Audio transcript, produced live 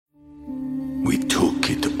We took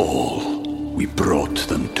it all. We brought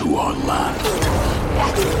them to our land.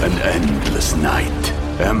 An endless night,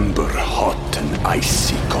 ember hot and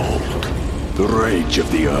icy cold. The rage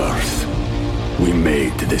of the earth. We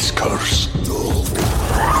made this curse.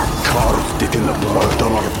 Carved it in the blood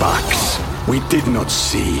on our backs. We did not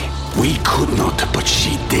see. We could not, but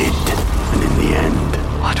she did. And in the end...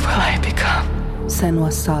 What will I become?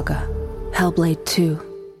 Senua's Saga. Hellblade 2.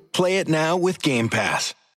 Play it now with Game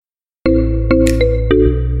Pass.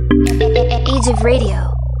 Age of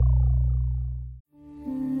Radio.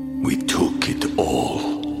 We took it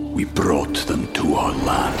all. We brought them to our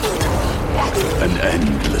land. An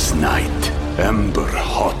endless night, ember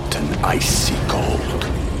hot and icy cold.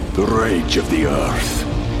 The rage of the earth.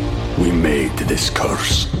 We made this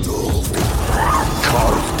curse.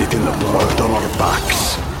 Carved it in the blood on our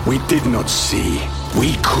backs. We did not see.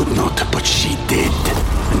 We could not, but she did.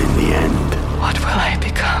 And in the end... What will I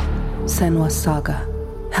become? Senua's Saga.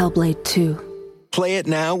 Hellblade 2. Play it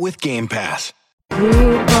now with Game Pass.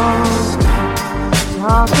 Because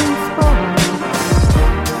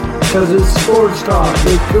it's Sports Talk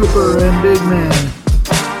with Cooper and Big Man.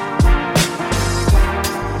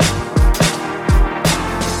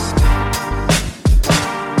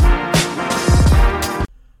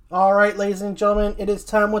 Alright, ladies and gentlemen, it is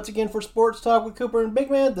time once again for Sports Talk with Cooper and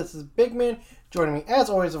Big Man. This is Big Man. Joining me, as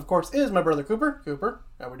always, of course, is my brother Cooper. Cooper,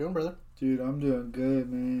 how we doing, brother? Dude, I'm doing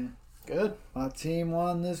good, man. Good. My team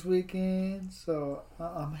won this weekend, so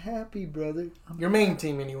I'm happy, brother. Your main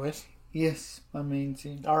team, anyways. Yes, my main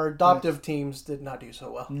team. Our adoptive teams did not do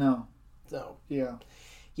so well. No. So, Yeah,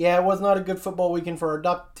 it was not a good football weekend for our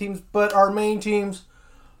adopted teams, but our main teams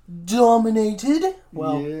dominated.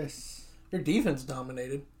 Well, yes. Your defense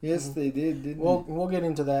dominated. Yes, they did, didn't We'll get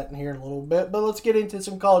into that in here in a little bit, but let's get into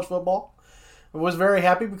some college football. I was very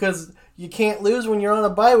happy because you can't lose when you're on a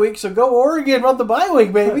bye week, so go Oregon on the bye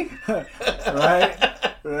week, baby. Right.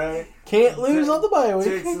 Can't lose on the bye week.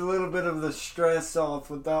 Takes a little bit of the stress off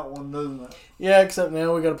with that one, doesn't it? Yeah, except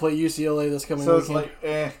now we got to play UCLA this coming So weekend. it's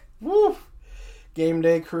like, Woo! Game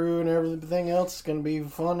day crew and everything else is going to be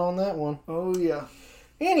fun on that one. Oh, yeah.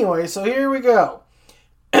 Anyway, so here we go.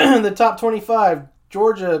 The top 25.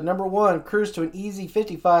 Georgia, number 1, cruised to an easy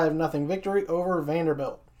 55-0 victory over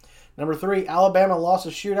Vanderbilt. Number 3, Alabama lost a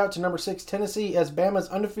shootout to number 6, Tennessee, as Bama's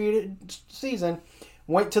undefeated season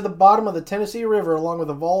went to the bottom of the Tennessee River along with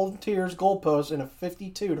the Volunteers' goalpost in a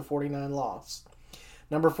 52-49 loss.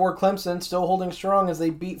 Number 4, Clemson, still holding strong as they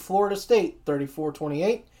beat Florida State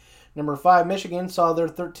 34-28. Number 5, Michigan, saw their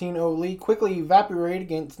 13-0 lead quickly evaporate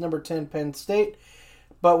against number 10, Penn State,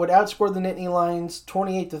 but would outscore the Nittany Lions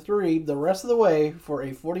 28-3 the rest of the way for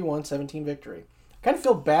a 41-17 victory. I kind of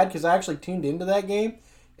feel bad because I actually tuned into that game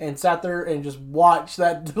and sat there and just watched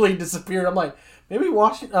that lead disappear. I'm like, maybe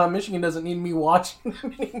Michigan doesn't need me watching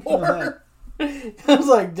them anymore. I was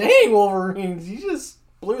like, dang, Wolverines, you just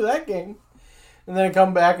blew that game. And then I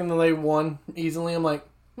come back and then they won easily. I'm like,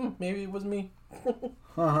 maybe it was me.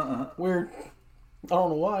 Weird. I don't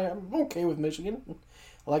know why. I'm okay with Michigan.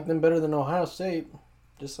 I like them better than Ohio State.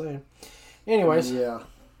 Just saying. Anyways. Yeah.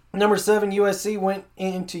 Number 7, USC went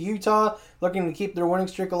into Utah looking to keep their winning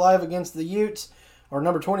streak alive against the Utes. Or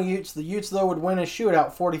number 20 Utes. The Utes, though, would win a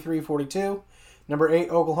shootout 43-42. Number 8,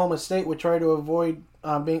 Oklahoma State would try to avoid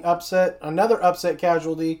being upset. Another upset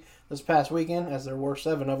casualty this past weekend, as there were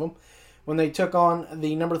 7 of them, when they took on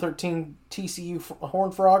the number 13 TCU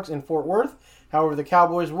Horned Frogs in Fort Worth. However, the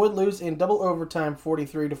Cowboys would lose in double overtime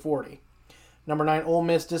 43-40. Number 9, Ole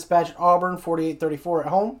Miss dispatched Auburn 48-34 at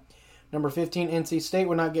home. Number 15, NC State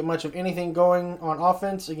would not get much of anything going on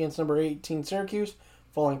offense against number 18, Syracuse,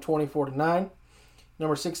 falling 24-9.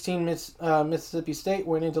 Number 16, Mississippi State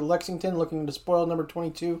went into Lexington looking to spoil number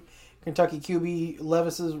 22, Kentucky QB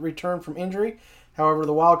Levis's return from injury. However,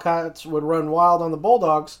 the Wildcats would run wild on the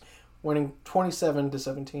Bulldogs, winning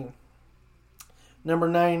 27-17. Number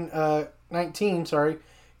 19,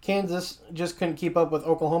 Kansas just couldn't keep up with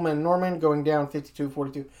Oklahoma and Norman, going down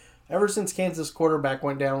 52-42. Ever since Kansas quarterback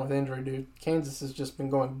went down with injury, dude, Kansas has just been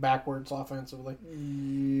going backwards offensively.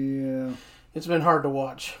 Yeah. It's been hard to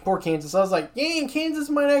watch. Poor Kansas. I was like, dang, Kansas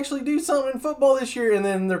might actually do something in football this year. And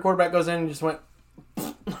then their quarterback goes in and just went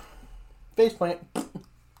faceplant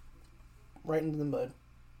right into the mud.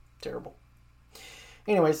 Terrible.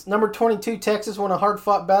 Anyways, number 22, Texas won a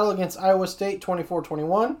hard-fought battle against Iowa State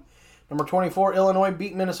 24-21. Number 24, Illinois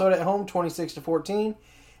beat Minnesota at home 26-14.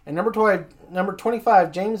 And number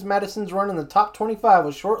 25, James Madison's run in the top 25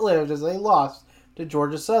 was short-lived as they lost to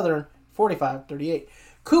Georgia Southern 45-38.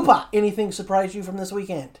 Koopa, anything surprise you from this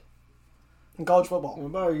weekend in college football? What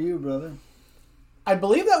about you, brother? I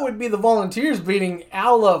believe that would be the Volunteers beating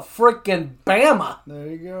Alabama. There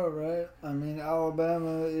you go, right? I mean,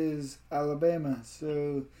 Alabama is Alabama,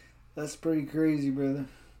 so that's pretty crazy, brother.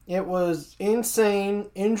 It was insane,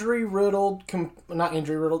 penalty-riddled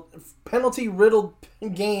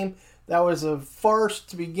game. That was a farce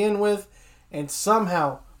to begin with, and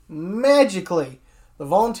somehow, magically, the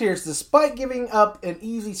Volunteers, despite giving up an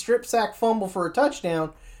easy strip sack fumble for a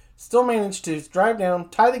touchdown, still managed to drive down,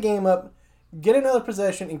 tie the game up, get another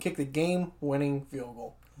possession, and kick the game-winning field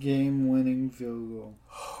goal. Game-winning field goal.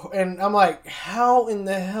 And I'm like, how in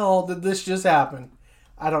the hell did this just happen?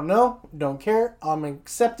 I don't know. Don't care. I'm going to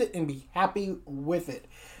accept it and be happy with it.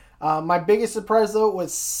 My biggest surprise, though,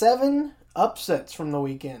 was 7 upsets from the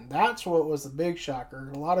weekend. That's what was the big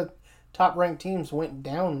shocker. A lot of top-ranked teams went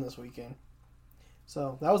down this weekend.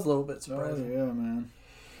 So that was a little bit surprising. Oh, yeah, man.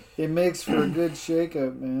 It makes for a good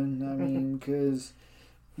shakeup, man. I mean, because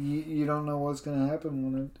you don't know what's going to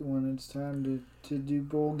happen when it's time to do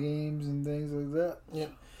bowl games and things like that. Yeah.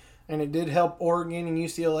 And it did help Oregon and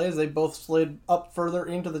UCLA as they both slid up further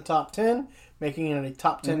into the top 10, making it a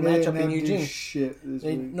top 10 matchup in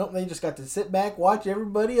Eugene. Nope, they just got to sit back, watch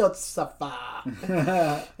everybody else suffer.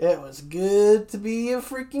 It was good to be a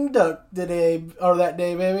freaking duck today, or that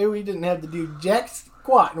day, baby. We didn't have to do jack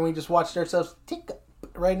squat, and we just watched ourselves tick up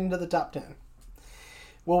right into the top 10.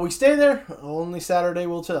 Will we stay there? Only Saturday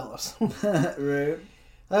will tell us. Right.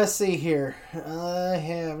 Let's see here. I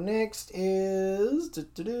have next is...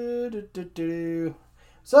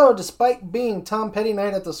 So, despite being Tom Petty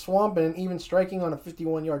night at the Swamp and even striking on a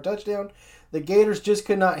 51-yard touchdown, the Gators just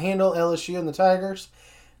could not handle LSU and the Tigers.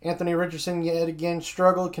 Anthony Richardson yet again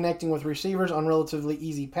struggled connecting with receivers on relatively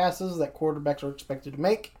easy passes that quarterbacks are expected to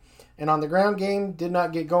make. And on the ground game, did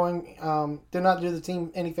not get going, did not do the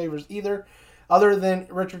team any favors either. Other than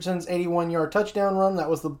Richardson's 81-yard touchdown run, that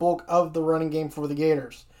was the bulk of the running game for the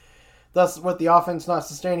Gators. Thus, with the offense not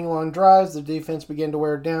sustaining long drives, the defense began to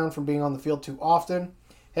wear down from being on the field too often.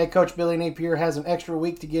 Head coach Billy Napier has an extra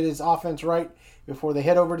week to get his offense right before they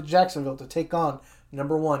head over to Jacksonville to take on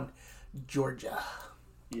number 1, Georgia.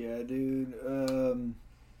 Yeah, dude.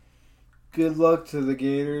 Good luck to the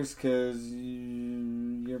Gators, because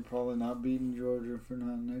you're probably not beating Georgia for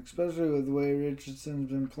nothing, especially with the way Richardson's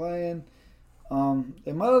been playing.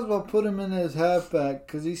 They might as well put him in as halfback,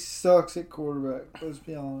 because he sucks at quarterback, let's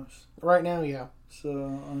be honest. Right now, yeah.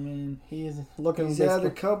 So, I mean, he's had a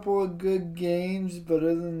couple of good games, but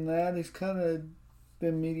other than that, he's kind of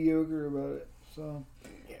been mediocre about it. So,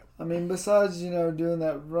 yeah. I mean, besides, doing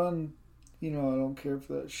that run, I don't care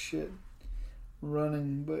for that shit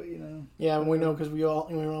running, but, Yeah, and we know because we all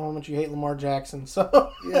know how much you hate Lamar Jackson,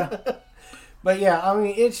 so. Yeah. But, yeah, I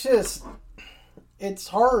mean, it's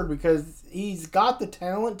hard because he's got the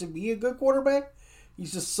talent to be a good quarterback.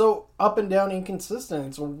 He's just so up and down inconsistent.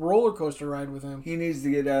 It's a roller coaster ride with him. He needs to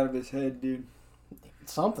get out of his head, dude.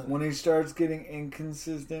 Something. When he starts getting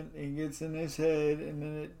inconsistent, he gets in his head, and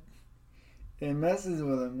then it messes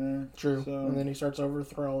with him, man. True. So, and then he starts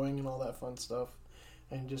overthrowing and all that fun stuff,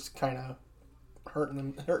 and just kind of hurting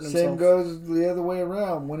himself. Same goes the other way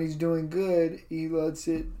around. When he's doing good, he lets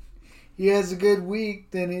it. He has a good week,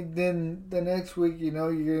 then the next week, you're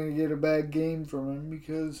gonna get a bad game from him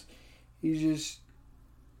because he's just.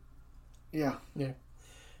 Yeah.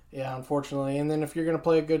 Yeah, unfortunately. And then if you're going to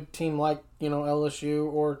play a good team like, LSU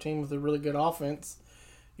or a team with a really good offense,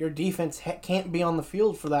 your defense can't be on the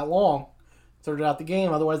field for that long throughout the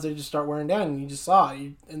game. Otherwise, they just start wearing down. And you just saw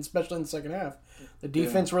it, and especially in the second half. The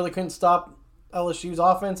defense really couldn't stop LSU's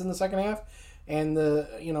offense in the second half. And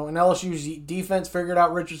and LSU's defense figured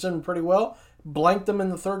out Richardson pretty well, blanked them in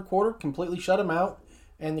the third quarter, completely shut him out,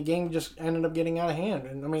 and the game just ended up getting out of hand.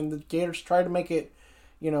 And, I mean, the Gators tried to make it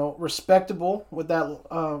respectable with that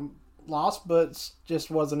loss, but it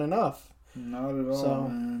just wasn't enough. Not at all,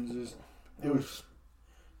 man. It was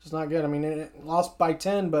just not good. I mean, it lost by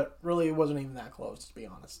 10, but really it wasn't even that close, to be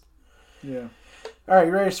honest. Yeah. All right,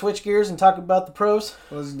 you ready to switch gears and talk about the pros?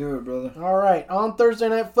 Let's do it, brother. All right, on Thursday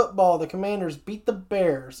Night Football, the Commanders beat the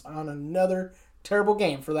Bears on another terrible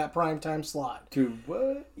game for that primetime slot. Dude,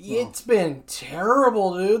 what? It's been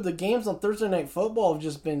terrible, dude. The games on Thursday Night Football have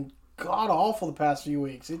just been god-awful the past few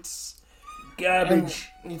weeks. It's garbage.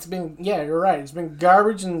 It's been, yeah, you're right. It's been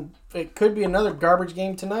garbage, and it could be another garbage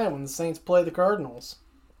game tonight when the Saints play the Cardinals.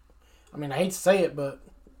 I mean, I hate to say it, but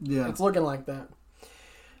it's looking like that.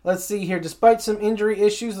 Let's see here. Despite some injury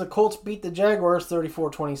issues, the Colts beat the Jaguars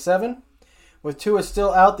 34-27. With Tua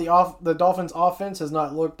still out, the Dolphins' offense has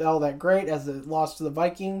not looked all that great as it lost to the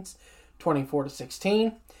Vikings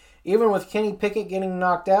 24-16. Even with Kenny Pickett getting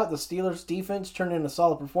knocked out, the Steelers' defense turned in a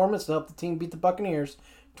solid performance to help the team beat the Buccaneers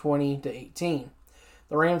 20-18.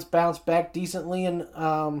 The Rams bounced back decently, and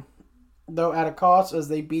though at a cost, as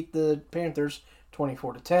they beat the Panthers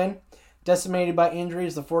 24-10. Decimated by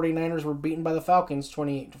injuries, the 49ers were beaten by the Falcons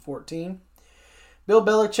 28-14. Bill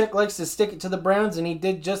Belichick likes to stick it to the Browns, and he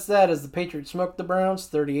did just that as the Patriots smoked the Browns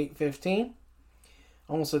 38-15.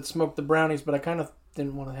 Almost said smoke the Brownies, but I kind of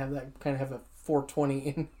didn't want to have that kind of have a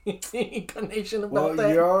 420 incarnation about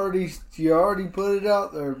that. You already put it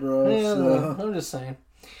out there, bro. Yeah, so. I'm just saying.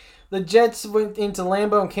 The Jets went into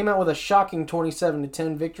Lambeau and came out with a shocking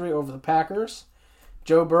 27-10 victory over the Packers.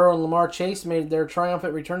 Joe Burrow and Lamar Chase made their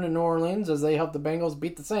triumphant return to New Orleans as they helped the Bengals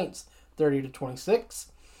beat the Saints 30-26.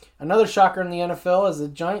 Another shocker in the NFL as the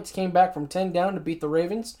Giants came back from 10 down to beat the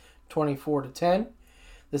Ravens 24-10.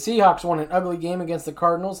 The Seahawks won an ugly game against the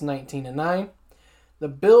Cardinals 19-9. The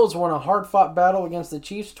Bills won a hard-fought battle against the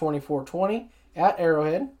Chiefs 24-20 at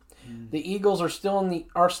Arrowhead. The Eagles are still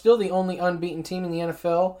the only unbeaten team in the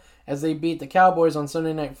NFL as they beat the Cowboys on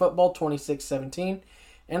Sunday Night Football 26-17.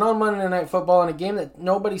 And on Monday Night Football, in a game that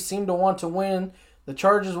nobody seemed to want to win, the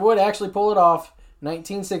Chargers would actually pull it off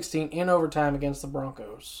 19-16 in overtime against the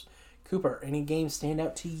Broncos. Cooper, any games stand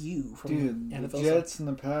out to you from the NFL? Jets and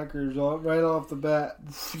the Packers right off the bat.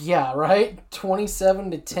 Yeah, right?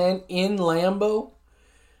 27-10 in Lambeau.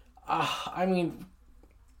 I mean,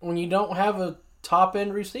 when you don't have a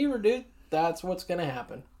top-end receiver, dude, that's what's going to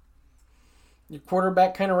happen. Your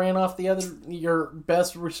quarterback kind of ran off your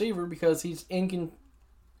best receiver because he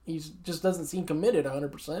just doesn't seem committed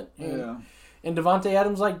 100%. And Devontae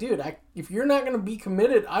Adams like, dude, if you're not going to be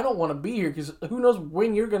committed, I don't want to be here because who knows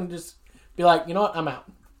when you're going to just be like, you know what, I'm out.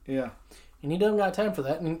 Yeah. And he doesn't got time for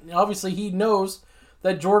that. And obviously he knows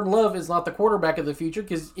that Jordan Love is not the quarterback of the future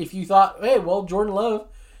because if you thought, hey, well, Jordan Love,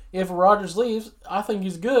 if Rodgers leaves, I think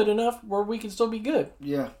he's good enough where we can still be good.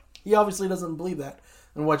 Yeah. He obviously doesn't believe that,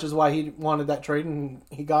 and which is why he wanted that trade, and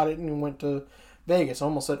he got it and went to Vegas. I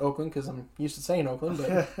almost said Oakland because I'm used to saying Oakland,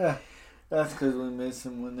 but that's because we missed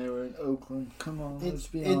them when they were in Oakland. Come on, let's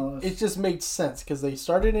be honest. It just made sense because they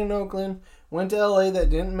started in Oakland, went to LA, that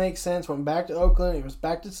didn't make sense, went back to Oakland, it was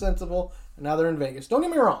back to sensible, and now they're in Vegas. Don't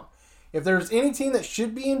get me wrong. If there's any team that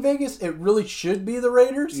should be in Vegas, it really should be the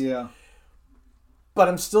Raiders. Yeah. But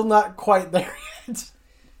I'm still not quite there yet.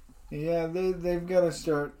 Yeah, they've got to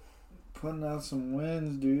start putting out some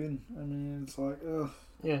wins, dude. I mean, it's like, ugh.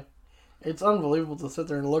 Yeah. It's unbelievable to sit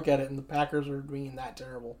there and look at it, and the Packers are being that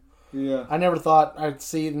terrible. Yeah. I never thought I'd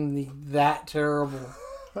see them that terrible.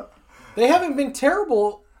 They haven't been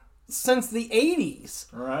terrible since the 80s.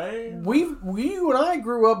 Right? You and I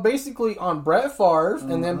grew up basically on Brett Favre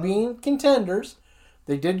and them being contenders.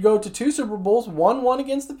 They did go to 2 Super Bowls, won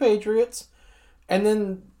against the Patriots, and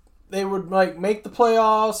then they would make the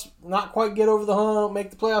playoffs, not quite get over the hump, make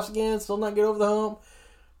the playoffs again, still not get over the hump.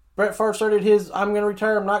 Brett Favre started his, I'm going to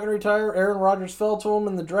retire, I'm not going to retire. Aaron Rodgers fell to him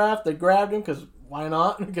in the draft. They grabbed him because why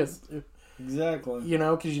not? Because exactly.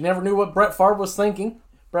 Because you never knew what Brett Favre was thinking.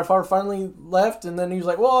 Brett Favre finally left, and then he was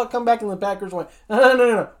like, well, I'll come back, and the Packers went,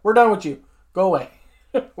 no, we're done with you. Go away.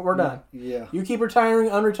 We're done. Yeah. You keep retiring,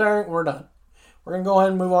 unretiring, we're done. We're going to go ahead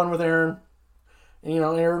and move on with Aaron. And,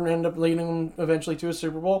 Aaron ended up leading them eventually to a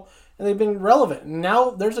Super Bowl, and they've been relevant. And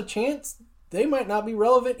now there's a chance they might not be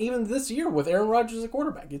relevant even this year with Aaron Rodgers as a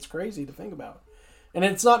quarterback. It's crazy to think about. And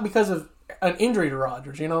it's not because of an injury to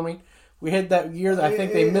Rodgers, you know what I mean? We had that year that I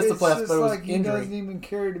think they missed the playoffs, but it was injury. He doesn't even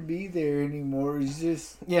care to be there anymore. He's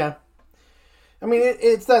just... Yeah. I mean,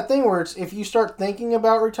 it's that thing where if you start thinking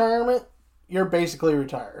about retirement, you're basically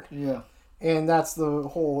retired. Yeah. And that's the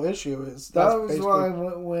whole issue. That was why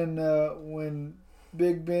when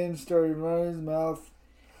Big Ben started running his mouth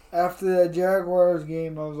after that Jaguars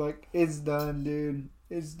game, I was like, it's done, dude.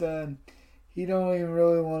 It's done. He don't even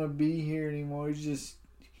really want to be here anymore. He's just,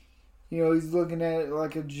 he's looking at it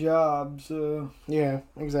like a job, so. Yeah,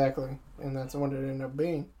 exactly. And that's what it ended up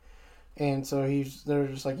being. And so they're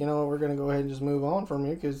just like, we're going to go ahead and just move on from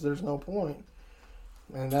you because there's no point.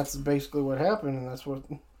 And that's basically what happened, and that's what,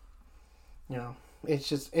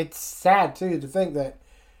 it's sad, too, to think that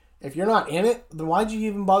if you're not in it, then why'd you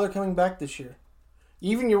even bother coming back this year?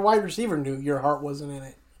 Even your wide receiver knew your heart wasn't in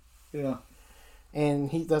it. Yeah.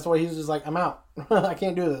 And that's why he's just like, I'm out. I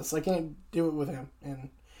can't do this. I can't do it with him. And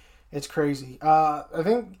it's crazy. I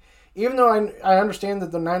think, even though I understand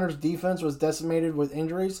that the Niners' defense was decimated with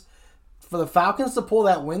injuries, for the Falcons to pull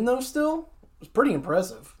that win, though, still, was pretty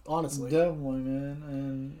impressive, honestly. Definitely, man.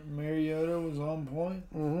 And Mariota was on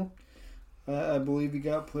point. Mm-hmm. I believe he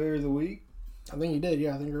got Player of the Week. I think he did,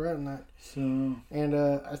 yeah. I think you're right on that. So, and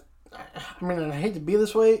I hate to be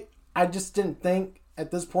this way. I just didn't think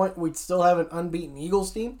at this point we'd still have an unbeaten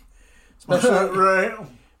Eagles team, especially right.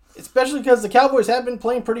 Especially because the Cowboys have been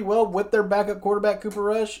playing pretty well with their backup quarterback, Cooper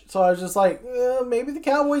Rush. So I was just like, maybe the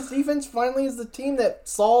Cowboys defense finally is the team that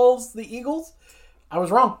solves the Eagles. I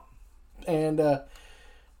was wrong. And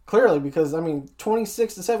clearly, because,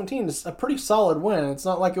 26-17 is a pretty solid win. It's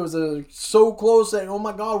not like it was so close that, oh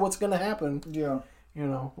my God, what's going to happen? Yeah.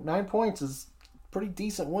 9 points is a pretty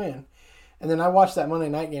decent win. And then I watched that Monday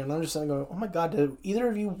night game, and I'm just going, oh my God, did either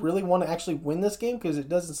of you really want to actually win this game? Because it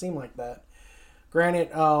doesn't seem like that. Granted,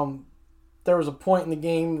 there was a point in the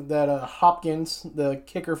game that Hopkins, the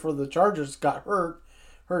kicker for the Chargers, got hurt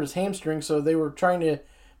his hamstring, so they were trying to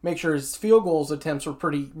make sure his field goals attempts were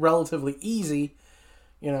relatively easy,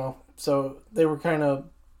 so they were kind of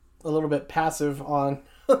a little bit passive on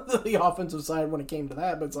the offensive side when it came to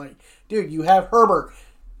that, but it's like, dude, you have Herbert,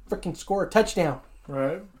 freaking score a touchdown.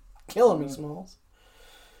 Right. Killing me, Smalls.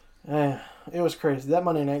 It was crazy. That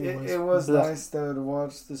Monday night game was... It was nice, though, to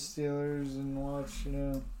watch the Steelers and watch,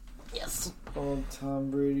 Yes. old Tom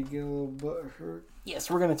Brady get a little butt hurt. Yes,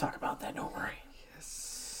 we're going to talk about that. Don't worry.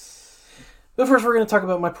 Yes. But first, we're going to talk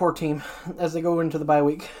about my poor team as they go into the bye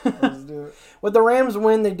week. Let's do it. With the Rams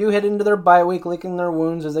win, they do head into their bye week, licking their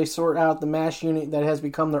wounds as they sort out the mash unit that has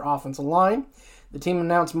become their offensive line. The team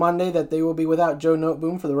announced Monday that they will be without Joe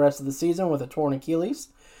Noteboom for the rest of the season with a torn Achilles.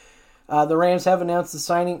 The Rams have announced the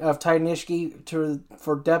signing of Ty Nishke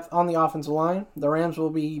for depth on the offensive line. The Rams will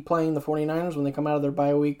be playing the 49ers when they come out of their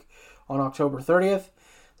bye week on October 30th.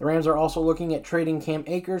 The Rams are also looking at trading Cam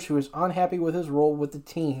Akers, who is unhappy with his role with the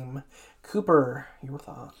team. Cooper, your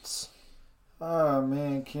thoughts? Oh,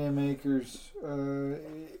 man, Cam Akers.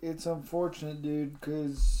 It's unfortunate, dude,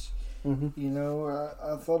 because, I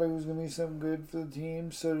thought it was going to be something good for the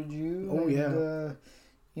team. So did you. Oh, and,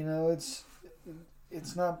 yeah.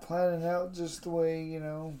 It's not planning out just the way,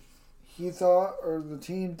 he thought or the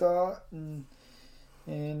team thought. And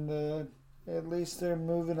at least they're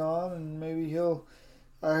moving on. And maybe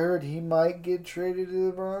I heard he might get traded to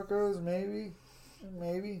the Broncos, maybe.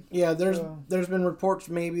 Yeah, there's been reports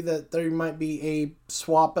maybe that there might be a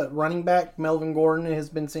swap at running back. Melvin Gordon has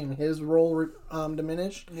been seeing his role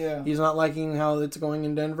diminish. Yeah. He's not liking how it's going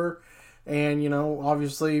in Denver. And,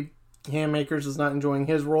 obviously Cam Akers is not enjoying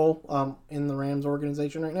his role in the Rams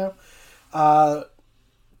organization right now.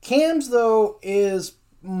 Cam's, though, is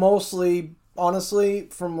mostly, honestly,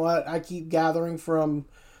 from what I keep gathering from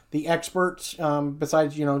the experts,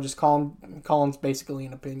 besides, just Colin's basically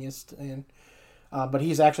an opinionist, and but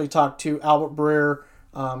he's actually talked to Albert Breer,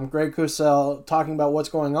 Greg Cosell, talking about what's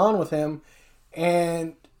going on with him,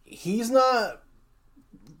 and he's not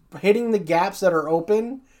hitting the gaps that are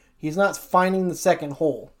open. He's not finding the second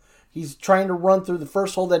hole. He's trying to run through the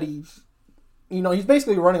first hole that he's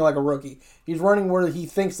basically running like a rookie. He's running where he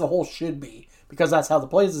thinks the hole should be because that's how the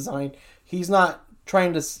play is designed. He's not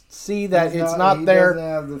trying to see that it's not there. He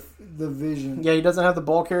doesn't have the vision. Yeah, he doesn't have the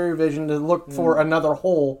ball carrier vision to look for another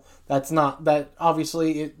hole that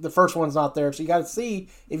obviously the first one's not there. So you got to see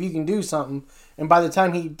if you can do something. And by the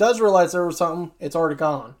time he does realize there was something, it's already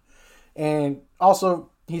gone. And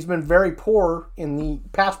also, he's been very poor in the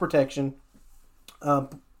pass protection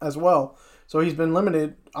as well. So he's been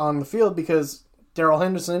limited on the field because Darrell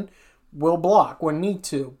Henderson will block when need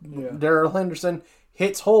to. Yeah. Darrell Henderson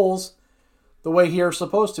hits holes the way he is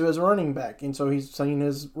supposed to as a running back. And so he's seen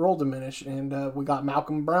his role diminish. And we got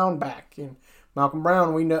Malcolm Brown back. And Malcolm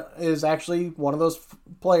Brown, we know, is actually one of those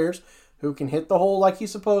players who can hit the hole like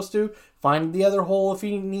he's supposed to, find the other hole if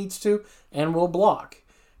he needs to, and will block.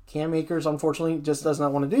 Cam Akers, unfortunately, just does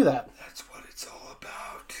not want to do that. That's what it's all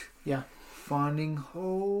about. Yeah. Finding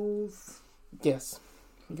holes. Yes.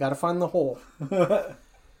 You got to find the hole.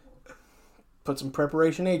 Put some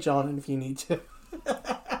preparation H on it if you need to.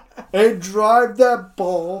 And drive that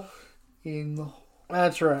ball in the hole.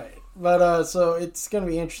 That's right. But, so it's going to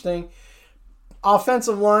be interesting.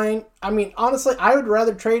 Offensive line, honestly, I would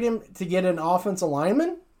rather trade him to get an offensive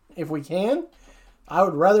lineman if we can. I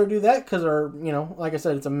would rather do that because like I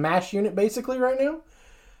said, it's a mash unit basically right now.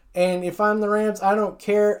 And if I'm the Rams, I don't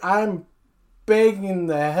care. I'm begging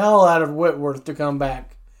the hell out of Whitworth to come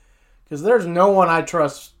back because there's no one I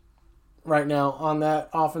trust right now on that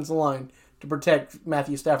offensive line to protect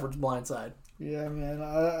Matthew Stafford's blind side. Yeah, man,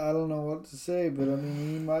 I don't know what to say, but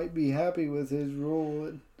he might be happy with his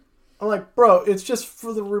role. I'm like, bro, it's just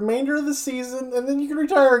for the remainder of the season, and then you can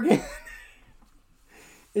retire again.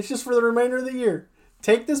 It's just for the remainder of the year.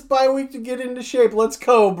 Take this bye week to get into shape. Let's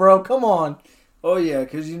go, bro. Come on. Oh, yeah,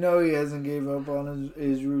 because he hasn't gave up on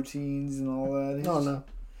his routines and all that. No.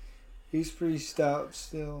 He's pretty stout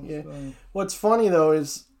still. Yeah. So. What's funny, though,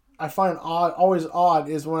 is I find always odd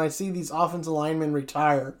is when I see these offensive linemen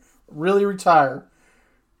really retire,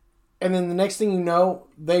 And then the next thing you know,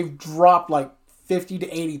 they've dropped like 50 to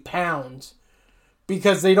 80 pounds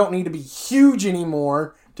because they don't need to be huge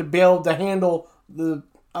anymore to be able to handle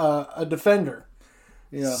a defender.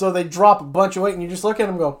 Yeah. So they drop a bunch of weight, and you just look at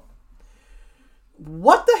them and go,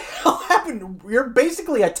 what the hell happened? You're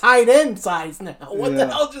basically a tight end size now. What the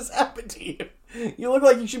hell just happened to you? You look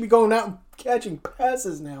like you should be going out and catching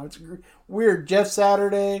passes now. It's weird. Jeff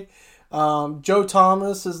Saturday, Joe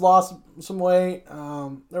Thomas has lost some weight.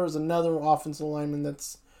 There was another offensive lineman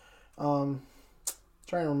that's trying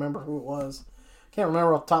to remember who it was. Can't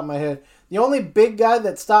remember off the top of my head. The only big guy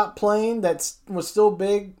that stopped playing that was still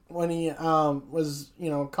big when he was,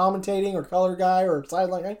 commentating or color guy or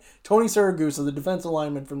sideline guy, Tony Siragusa, the defensive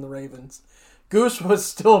lineman from the Ravens. Goose was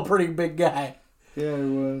still a pretty big guy. Yeah, he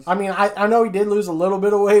was. I mean, I know he did lose a little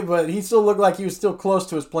bit of weight, but he still looked like he was still close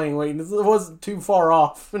to his playing weight. It wasn't too far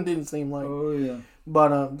off. It didn't seem like. Oh, yeah.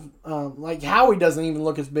 But, like, Howie doesn't even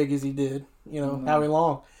look as big as he did, Howie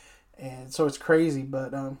Long. And so it's crazy.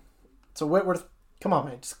 But, so Whitworth, come on,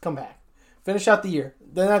 man, just come back. Finish out the year.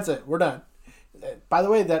 Then that's it. We're done. By the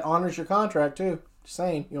way, that honors your contract, too. Just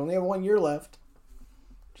saying. You only have 1 year left.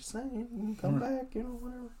 Just saying. You can come back,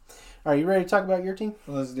 whatever. All right, you ready to talk about your team?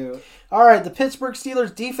 Let's do it. All right, the Pittsburgh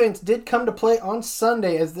Steelers defense did come to play on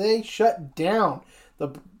Sunday as they shut down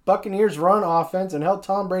the Buccaneers' run offense and held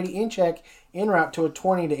Tom Brady in check en route to a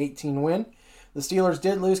 20-18 win. The Steelers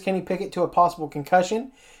did lose Kenny Pickett to a possible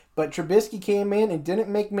concussion, but Trubisky came in and didn't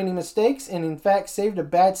make many mistakes and, in fact, saved a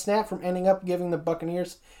bad snap from ending up giving the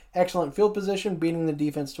Buccaneers excellent field position, beating the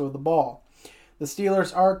defense to the ball. The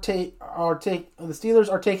Steelers are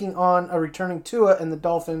taking on a returning Tua and the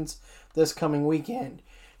Dolphins this coming weekend.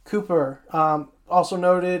 Cooper also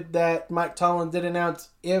noted that Mike Tomlin did announce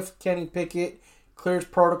if Kenny Pickett clears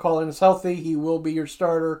protocol and is healthy, he will be your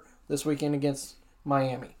starter this weekend against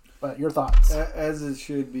Miami. But your thoughts? As it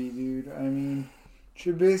should be, dude. I mean,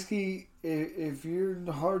 Trubisky, if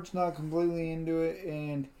your heart's not completely into it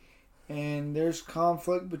and there's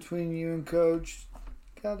conflict between you and coach,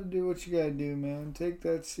 got to do what you got to do, man. Take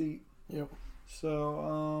that seat. Yep.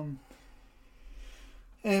 So,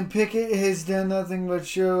 and Pickett has done nothing but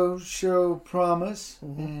show promise,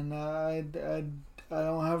 and I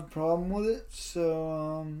don't have a problem with it.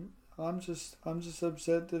 So, I'm just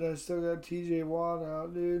upset that I still got T.J. Watt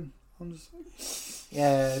out, dude. I'm just like,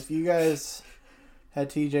 yeah, if you guys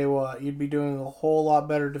had T.J. Watt, you'd be doing a whole lot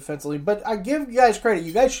better defensively. But I give you guys credit.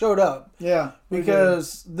 You guys showed up. Yeah.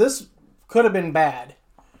 Because this could have been bad.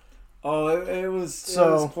 Oh, it was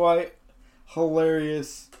quite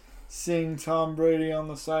hilarious seeing Tom Brady on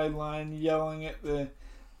the sideline yelling at the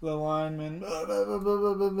lineman.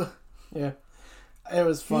 Yeah. It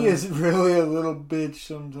was funny. He is really a little bitch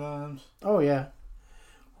sometimes. Oh, yeah.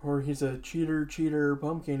 Or he's a cheater,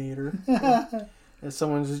 pumpkin eater. As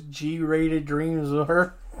someone's G-rated dreams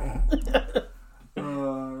are.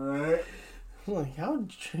 Alright. Like, how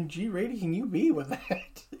G-rated can you be with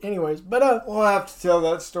that? Anyways, but we'll have to tell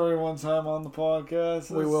that story one time on the podcast.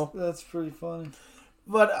 We will. That's pretty funny.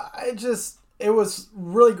 But it was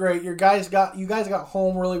really great. You guys got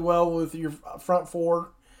home really well with your front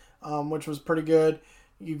four, which was pretty good.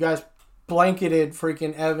 You guys blanketed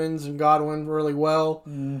freaking Evans and Godwin really well.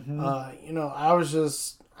 Mm-hmm. I was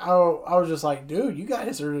just like, dude, you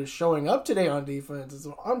guys are just showing up today on defense. It's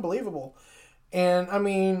unbelievable. And I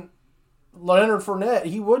mean, Leonard Fournette,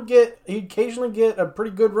 he'd occasionally get a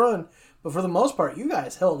pretty good run, but for the most part, you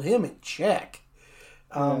guys held him in check.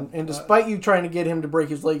 And despite you trying to get him to break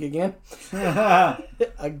his leg again. Break a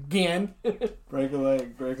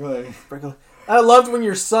leg. I loved when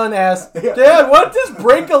your son asked, Dad, what does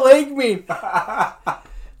break a leg mean?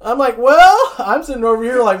 I'm like, well, I'm sitting over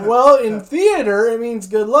here like, well, in theater, it means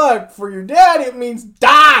good luck. For your dad, it means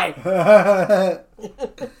die.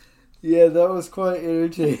 Yeah, that was quite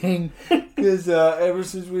irritating because ever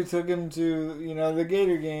since we took him to, the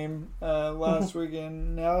Gator game last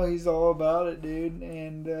weekend, now he's all about it, dude,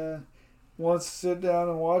 and wants to sit down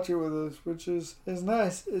and watch it with us, which is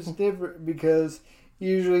nice. It's different because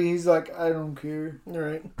usually he's like, I don't care.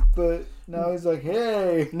 Right. But now he's like,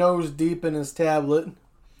 hey. Nose deep in his tablet.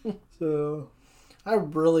 So. I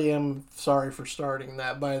really am sorry for starting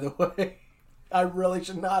that, by the way. I really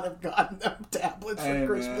should not have gotten them tablets for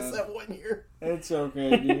Christmas that 1 year. It's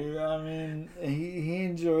okay, dude. I mean, he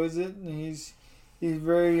enjoys it, and he's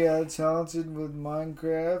very talented with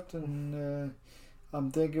Minecraft, and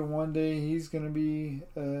I'm thinking one day he's going to be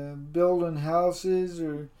building houses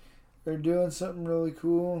or doing something really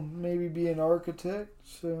cool. Maybe be an architect.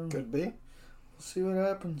 So could be. We'll see what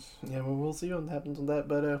happens. Yeah, well, we'll see what happens with that.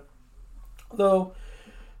 But though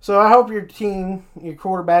So I hope your team, your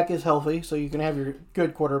quarterback is healthy so you can have your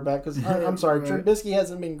good quarterback. Because I'm sorry, Right. Trubisky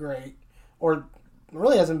hasn't been great. Or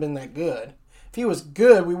really hasn't been that good. If he was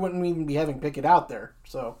good, we wouldn't even be having Pickett out there.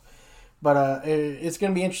 So, but it's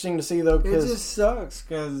going to be interesting to see, though. It Cause, just sucks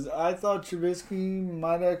because I thought Trubisky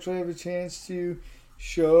might actually have a chance to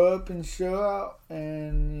show up and show out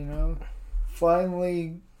and,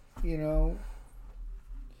 finally,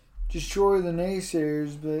 destroy the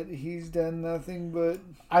naysayers, but he's done nothing but...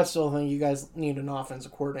 I still think you guys need an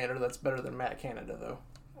offensive coordinator that's better than Matt Canada, though.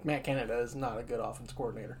 Matt Canada is not a good offensive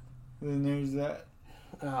coordinator. Then there's that.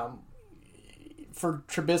 For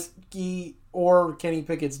Trubisky or Kenny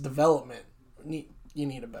Pickett's development, you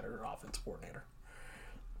need a better offensive coordinator.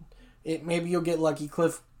 Maybe you'll get lucky.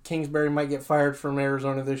 Cliff Kingsbury might get fired from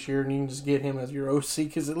Arizona this year, and you can just get him as your OC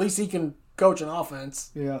because at least he can coach an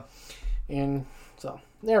offense. Yeah. And so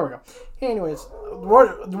there we go. Anyways,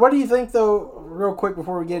 what do you think, though? Real quick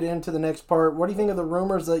before we get into the next part, what do you think of the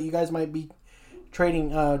rumors that you guys might be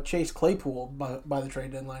trading Chase Claypool by the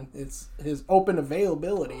trade deadline? It's his open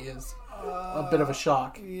availability is a bit of a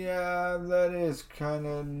shock. Yeah, that is kind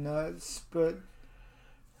of nuts, but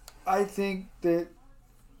I think that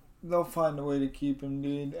they'll find a way to keep him,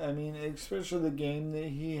 dude. I mean, especially the game that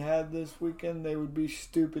he had this weekend, they would be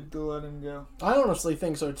stupid to let him go. I honestly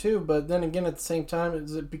think so too, but then again, at the same time,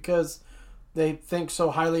 is it because they think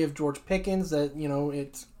so highly of George Pickens that,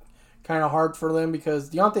 it's kind of hard for them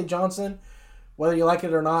because Deontay Johnson, whether you like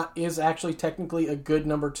it or not, is actually technically a good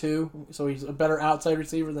number 2. So he's a better outside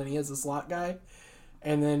receiver than he is a slot guy.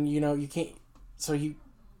 And then, you can't... So you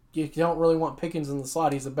don't really want Pickens in the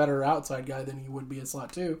slot. He's a better outside guy than he would be a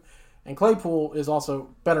slot 2. And Claypool is also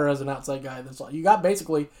better as an outside guy than slot. You got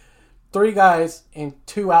basically 3 guys in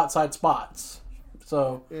 2 outside spots.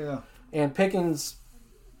 So, Yeah. and Pickens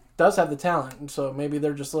does have the talent. And so maybe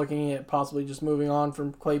they're just looking at possibly just moving on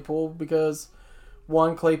from Claypool because,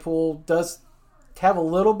 one, Claypool does have a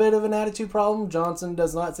little bit of an attitude problem. Johnson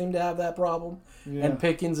does not seem to have that problem. Yeah. And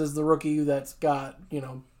Pickens is the rookie that's got,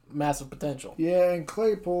 massive potential. Yeah, and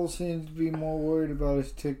Claypool seems to be more worried about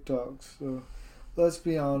his TikToks. So let's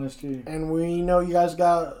be honest here. And we know you guys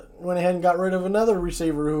went ahead and got rid of another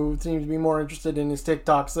receiver who seems to be more interested in his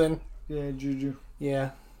TikToks than... Yeah, Juju.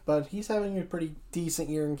 Yeah, but he's having a pretty decent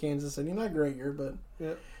year in Kansas City. Not a great year, but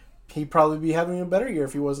Yep. he'd probably be having a better year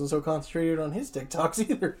if he wasn't so concentrated on his TikToks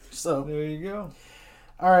either. So There you go.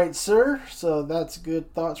 all right, sir. So that's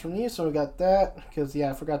good thoughts from you. So we got that because,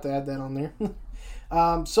 I forgot to add that on there.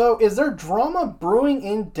 So is there drama brewing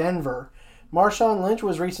in Denver? Marshawn Lynch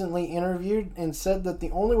was recently interviewed and said that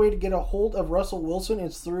the only way to get a hold of Russell Wilson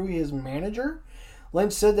is through his manager.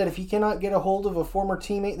 Lynch said that if he cannot get a hold of a former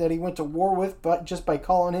teammate that he went to war with but just by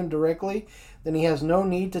calling him directly, then he has no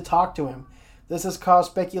need to talk to him. This has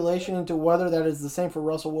caused speculation into whether that is the same for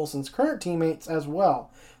Russell Wilson's current teammates as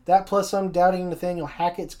well. That plus some doubting Nathaniel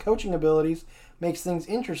Hackett's coaching abilities makes things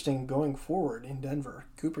interesting going forward in Denver.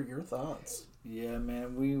 Cooper, your thoughts? Yeah,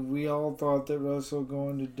 man. We all thought that Russell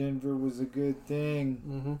going to Denver was a good thing.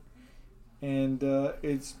 Mm-hmm. And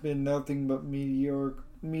it's been nothing but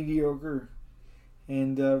mediocre.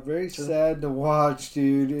 And very sad to watch,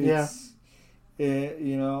 dude. It's,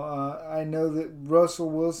 I know that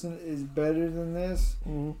Russell Wilson is better than this.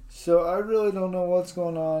 Mm-hmm. So I really don't know what's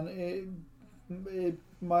going on. It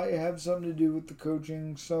might have something to do with the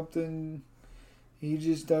coaching. Something he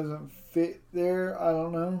just doesn't fit there. I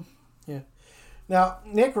don't know. Yeah. Now,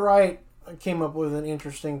 Nick Wright came up with an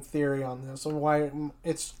interesting theory on this and why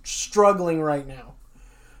it's struggling right now.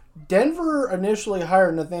 Denver initially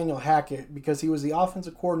hired Nathaniel Hackett because he was the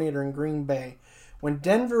offensive coordinator in Green Bay when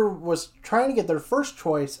Denver was trying to get their first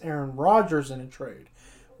choice, Aaron Rodgers, in a trade.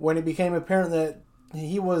 When it became apparent that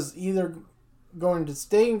he was either going to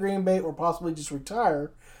stay in Green Bay or possibly just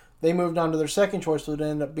retire, they moved on to their second choice, which would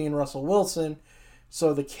end up being Russell Wilson.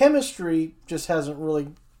 So the chemistry just hasn't really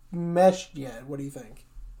meshed yet. What do you think?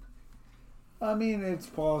 I mean, it's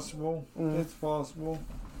possible. Mm. It's possible.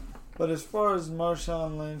 But as far as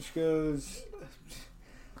Marshawn Lynch goes,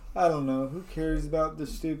 I don't know. Who cares about the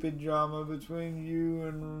stupid drama between you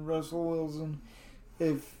and Russell Wilson?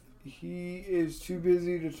 If he is too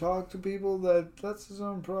busy to talk to people, that's his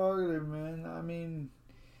own prerogative, man. I mean,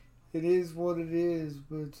 it is what it is.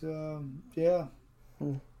 But, yeah.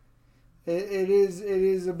 Mm. It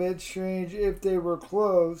is a bit strange if they were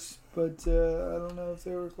close, but I don't know if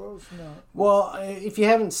they were close or not. Well, if you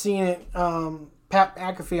haven't seen it, Pat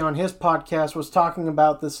McAfee on his podcast was talking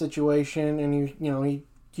about the situation, and he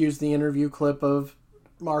used the interview clip of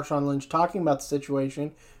Marshawn Lynch talking about the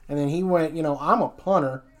situation, and then he went, I'm a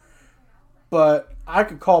punter, but I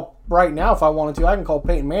could call right now if I wanted to. I can call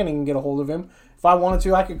Peyton Manning and get a hold of him. If I wanted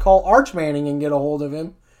to, I could call Arch Manning and get a hold of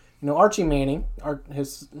him. You know, Archie Manning,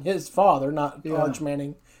 his father, not Arch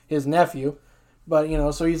Manning, his nephew. But, you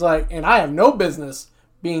know, so he's like, and I have no business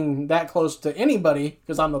being that close to anybody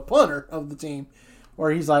because I'm a punter of the team.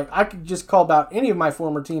 Where he's like, I could just call about any of my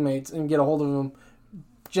former teammates and get a hold of them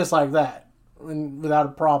just like that and without a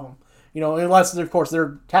problem. You know, unless, of course,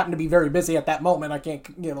 they're happen to be very busy at that moment. I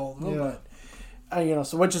can't get a hold of them. Yeah. But, you know,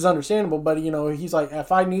 so which is understandable. But, you know, he's like,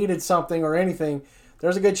 if I needed something or anything,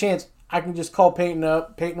 there's a good chance I can just call Peyton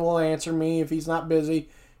up. Peyton will answer me if he's not busy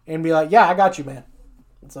and be like, yeah, I got you, man.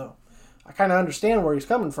 So I kind of understand where he's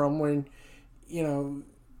coming from when, you know,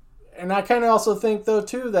 and I kind of also think, though,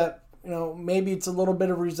 too, that, you know, maybe it's a little bit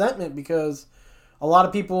of resentment because a lot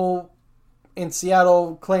of people in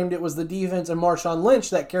Seattle claimed it was the defense and Marshawn Lynch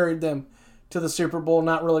that carried them to the Super Bowl,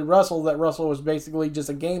 not really Russell, that Russell was basically just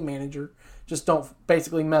a game manager. Just don't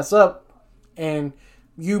basically mess up. And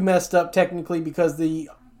you messed up technically because the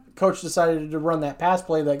coach decided to run that pass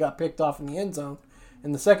play that got picked off in the end zone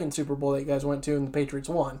in the second Super Bowl that you guys went to and the Patriots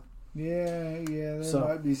won. Yeah, there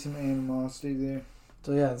might be some animosity there.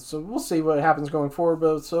 So we'll see what happens going forward.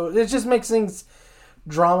 But so it just makes things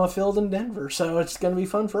drama-filled in Denver. So it's going to be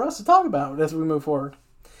fun for us to talk about as we move forward.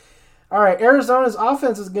 All right, Arizona's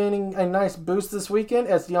offense is gaining a nice boost this weekend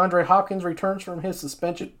as DeAndre Hopkins returns from his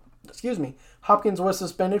suspension. Hopkins was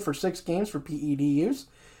suspended for 6 games for PED use.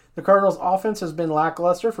 The Cardinals' offense has been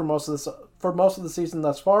lackluster for most of the season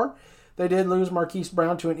thus far. They did lose Marquise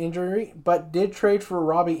Brown to an injury, but did trade for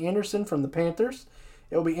Robbie Anderson from the Panthers.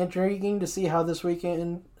 It will be intriguing to see how this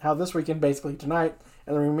weekend, basically tonight,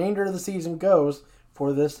 and the remainder of the season goes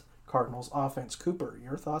for this Cardinals offense. Cooper,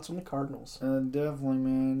 your thoughts on the Cardinals? Definitely,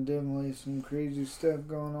 man. Definitely some crazy stuff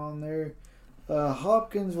going on there.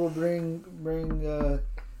 Hopkins will bring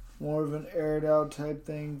more of an aired out type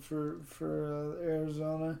thing for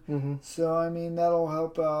Arizona. Mm-hmm. So I mean that'll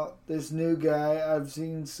help out this new guy. I've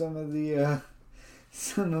seen some of the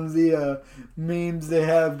memes they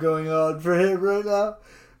have going on for him right now,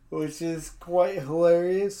 which is quite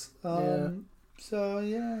hilarious. So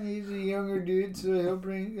yeah, he's a younger dude, so he'll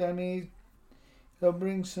bring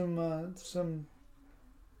some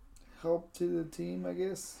help to the team, I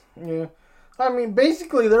guess. Yeah. I mean,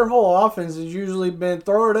 basically, their whole offense has usually been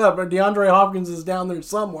throw it up, but DeAndre Hopkins is down there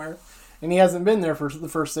somewhere, and he hasn't been there for the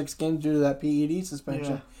first 6 games due to that PED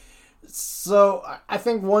suspension. Yeah. So I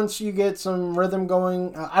think once you get some rhythm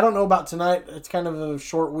going, I don't know about tonight. It's kind of a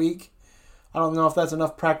short week. I don't know if that's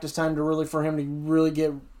enough practice time for him to really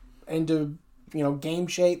get into game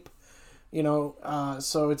shape.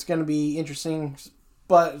 So it's going to be interesting.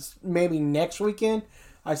 But maybe next weekend,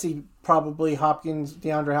 I see probably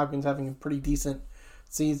DeAndre Hopkins having a pretty decent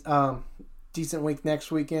week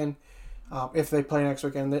next weekend. If they play next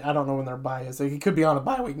weekend, I don't know when their bye is. He could be on a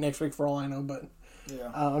bye week next week for all I know. But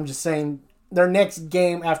I'm just saying their next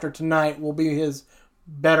game after tonight will be his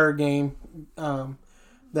better game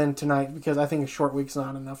than tonight because I think a short week's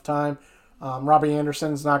not enough time. Robbie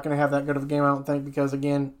Anderson's not going to have that good of a game, I don't think, because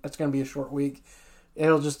again, it's going to be a short week.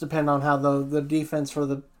 It'll just depend on how the defense for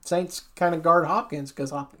the Saints kind of guard Hopkins because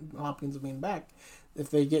Hopkins being back. If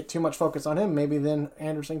they get too much focus on him, maybe then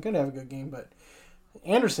Anderson could have a good game. But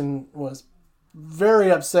Anderson was very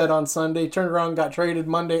upset on Sunday, turned around, got traded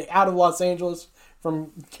Monday out of Los Angeles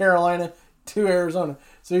from Carolina to Arizona.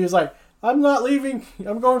 So he was like, I'm not leaving.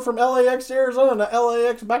 I'm going from LAX to Arizona to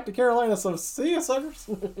LAX back to Carolina. So see you, suckers.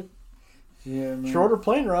 Yeah, man. Shorter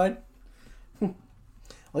plane ride.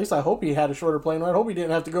 At least I hope he had a shorter plane ride. I hope he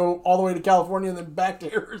didn't have to go all the way to California and then back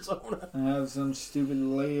to Arizona. And have some stupid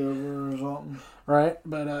layover or something. Right,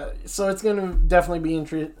 but so it's going to definitely be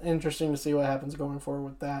interesting to see what happens going forward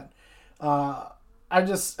with that.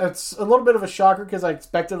 It's a little bit of a shocker because I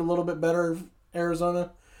expected a little bit better of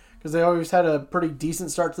Arizona because they always had a pretty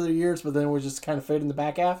decent start to their years, but then it was just kind of fade in the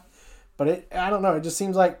back half. But I don't know. It just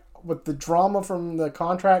seems like with the drama from the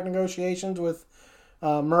contract negotiations with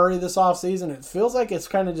Murray this offseason, it feels like it's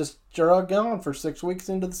kind of just dragged on for 6 weeks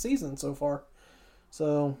into the season so far.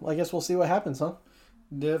 So I guess we'll see what happens, huh?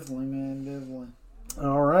 Definitely, man. Definitely.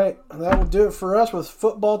 All right. That will do it for us with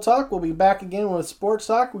football talk. We'll be back again with sports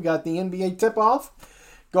talk. We got the NBA tip-off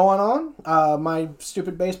going on. My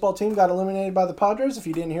stupid baseball team got eliminated by the Padres. If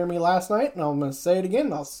you didn't hear me last night, and I'm going to say it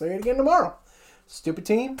again, I'll say it again tomorrow. Stupid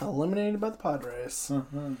team eliminated by the Padres.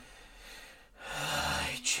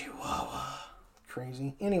 Chihuahua.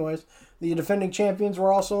 Crazy. Anyways, the defending champions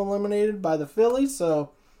were also eliminated by the Phillies,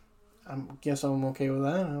 so I guess I'm okay with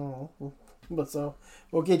that. I don't know. But so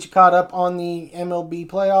we'll get you caught up on the MLB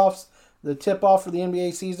playoffs, the tip-off for the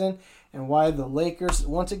NBA season, and why the Lakers,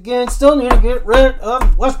 once again, still need to get rid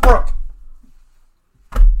of Westbrook.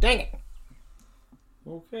 Dang it.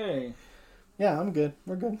 Okay. Yeah, I'm good.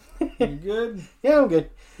 We're good. You good? Yeah, I'm good.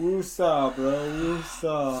 Woosah, bro.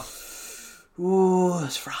 Woosah.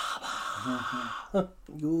 Goose Fraba.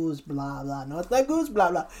 Goose blah blah. No, it's not goose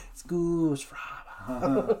blah blah. It's goose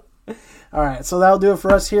Fraba. All right, so that'll do it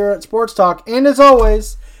for us here at Sports Talk. And as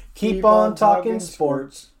always, keep on talking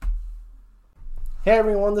sports. Hey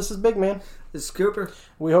everyone, this is Big Man. This is Cooper.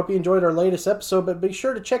 We hope you enjoyed our latest episode, but be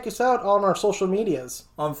sure to check us out on our social medias.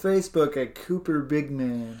 On Facebook at Cooper Big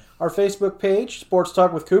Man. Our Facebook page, Sports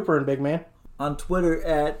Talk with Cooper and Big Man. On Twitter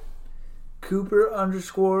at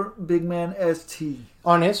Cooper_Big Man ST.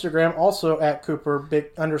 On Instagram, also at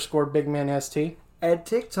Cooper_Big Man ST. At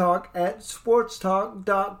TikTok at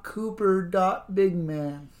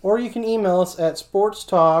sportstalk.cooper.bigman. Or you can email us at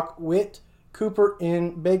sportstalk with Cooper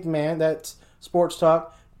in Big Man. That's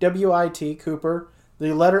sportstalk, WIT Cooper,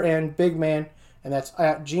 the letter N, Big Man, and that's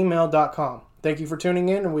at gmail.com. Thank you for tuning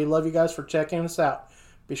in, and we love you guys for checking us out.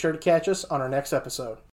 Be sure to catch us on our next episode.